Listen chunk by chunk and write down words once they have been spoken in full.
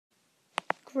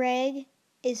Greg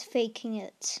is faking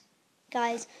it.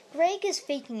 Guys, Greg is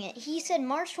faking it. He said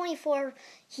March 24th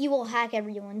he will hack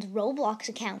everyone's Roblox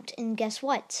account. And guess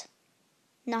what?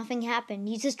 Nothing happened.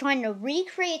 He's just trying to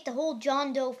recreate the whole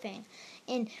John Doe thing.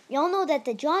 And we all know that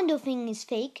the John Doe thing is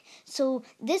fake, so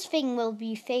this thing will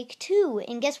be fake too.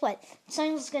 And guess what?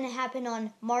 Something's going to happen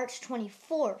on March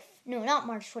 24th. No, not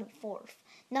March 24th.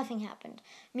 Nothing happened.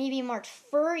 Maybe March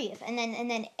 30th, and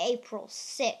then April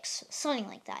 6th, something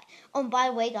like that. Oh, by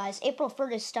the way, guys, April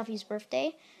 3rd is Stuffy's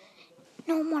birthday.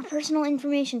 No more personal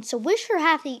information, so wish her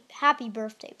happy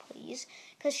birthday, please,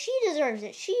 because she deserves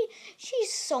it.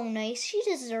 She's so nice. She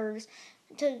deserves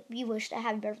to be wished a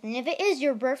happy birthday. And if it is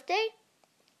your birthday,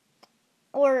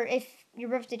 or if your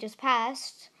birthday just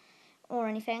passed, or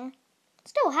anything,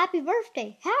 still happy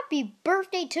birthday. Happy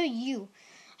birthday to you.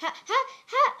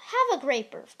 Have a great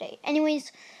birthday.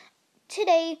 Anyways,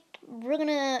 today we're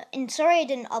gonna, and sorry I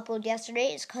didn't upload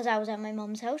yesterday, it's because I was at my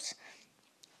mom's house.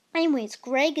 Anyways,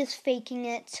 Greg is faking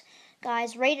it.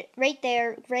 Guys, right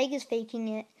there, Greg is faking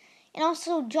it. And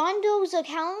also, John Doe's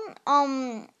account,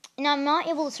 and I'm not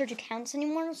able to search accounts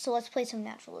anymore, so let's play some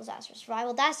natural disaster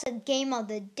survival. That's the game of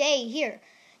the day here.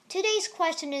 Today's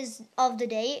question of the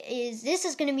day is, this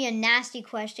is going to be a nasty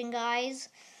question, guys,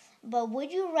 but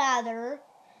would you rather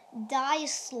die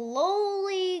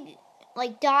slowly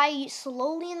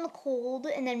in the cold,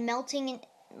 and then melting, and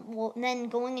then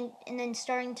going in, and then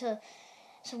starting to...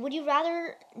 So would you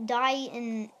rather die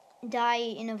in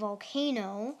a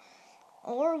volcano,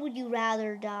 or would you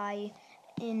rather die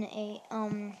in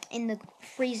the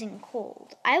freezing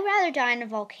cold? I'd rather die in a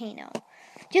volcano.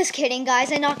 Just kidding,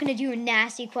 guys. I'm not gonna do a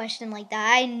nasty question like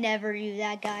that. I never do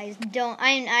that, guys.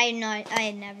 I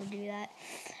never do that.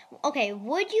 Okay,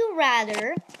 would you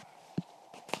rather?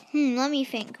 Let me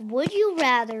think. Would you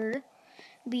rather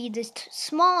be the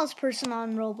smallest person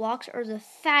on Roblox or the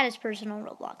fattest person on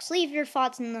Roblox? Leave your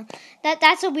thoughts in the...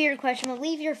 That's a weird question, but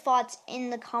leave your thoughts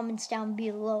in the comments down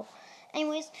below.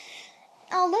 Anyways,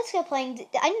 let's get playing.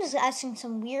 I'm just asking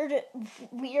some weird,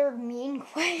 mean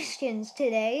questions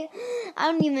today.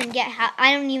 I don't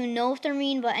even know if they're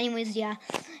mean, but anyways, yeah.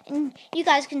 And you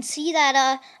guys can see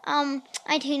that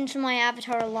I changed my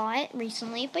avatar a lot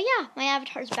recently, but yeah, my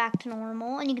avatar's back to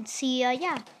normal, and you can see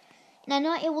yeah. And I'm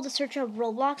not able to search up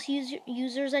Roblox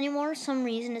users anymore. For some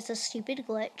reason, it's a stupid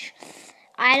glitch.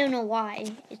 I don't know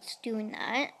why it's doing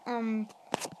that.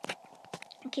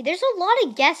 Okay, there's a lot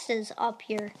of guesses up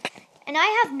here. And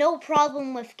I have no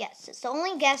problem with guesses. The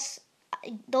only guest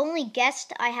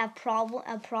I have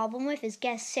a problem with is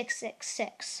guest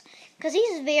 666. Because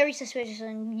he's very suspicious,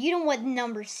 and you know what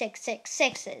number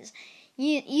 666 is.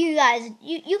 You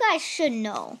guys should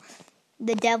know.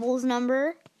 The devil's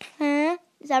number. Huh?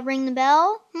 Does that ring the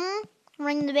bell?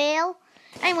 Ring the bell?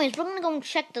 Anyways, we're gonna go and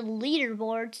check the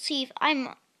leaderboard to see if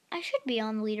I should be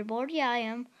on the leaderboard. Yeah, I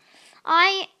am.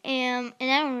 I am,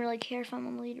 and I don't really care if I'm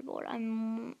on the leaderboard.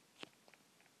 I'm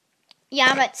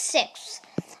at 6.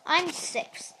 I'm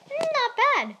 6.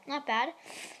 Not bad.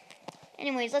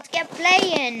 Anyways, let's get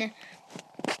playing.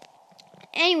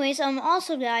 Anyways,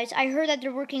 also guys, I heard that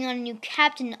they're working on a new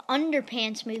Captain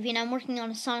Underpants movie, and I'm working on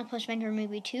a Sonic Plus Adventure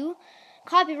movie too.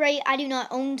 Copyright, I do not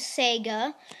own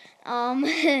Sega.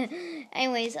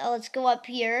 Anyways, let's go up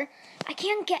here. I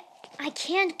can't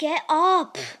get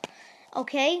up.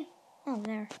 Okay. Oh,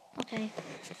 there. Okay.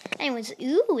 Anyways,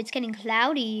 ooh, it's getting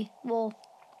cloudy. Well,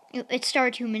 it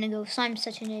started 2 minutes ago, so I'm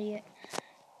such an idiot.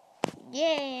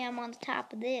 Yeah, I'm on the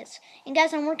top of this. And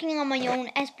guys, I'm working on my own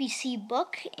SBC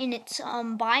book, and it's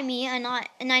by me. I'm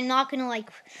not gonna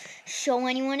like show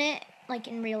anyone it like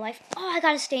in real life. Oh, I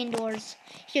gotta stay indoors.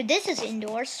 Here, this is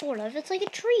indoors, sort of. It's like a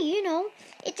tree, you know.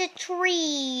 It's a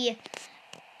tree.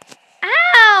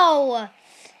 Ow!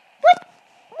 What?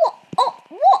 Oh,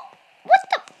 what? What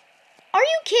the? Are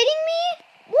you kidding me?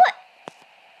 What?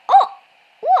 Oh,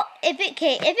 what? If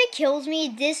it kills me,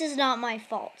 this is not my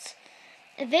fault.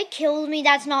 If it kills me,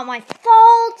 that's not my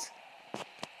fault.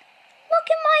 Look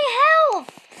at my health.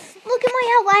 Look at my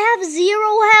health. I have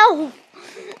 0 health.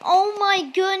 Oh my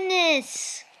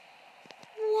goodness.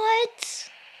 What?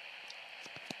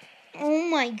 Oh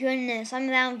my goodness. I'm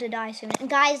bound to die soon. And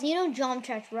guys, you know jump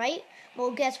tracks, right?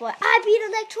 Well, guess what? I beat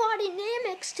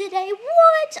Electrodynamics today.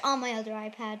 What? On my other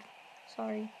iPad.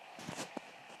 Sorry.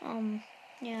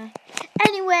 Yeah.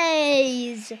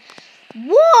 Anyways.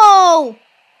 Whoa!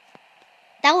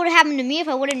 That would have happened to me if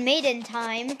I wouldn't made it in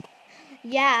time.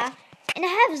 Yeah. And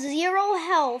I have 0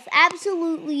 health.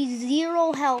 Absolutely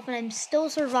 0 health. And I'm still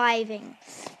surviving.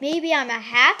 Maybe I'm a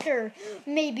hacker.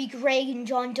 Maybe Greg and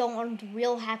John Doe aren't the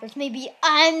real hackers. Maybe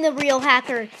I'm the real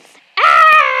hacker.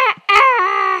 Ah!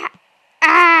 Ah!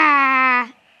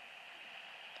 Ah!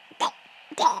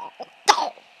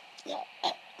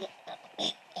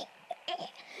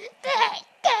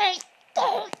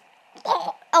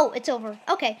 Oh, it's over.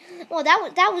 Okay. Well,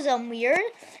 that was weird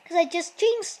because I just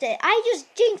jinxed it.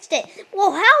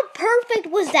 Well, how perfect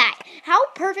was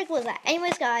that?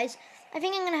 Anyways, guys, I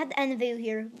think I'm gonna have to end the video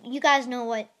here. You guys know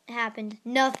what happened.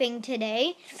 Nothing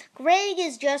today. Greg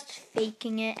is just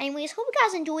faking it. Anyways, hope you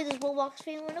guys enjoyed this Roblox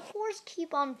video, and of course,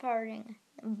 keep on farting.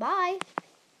 Bye.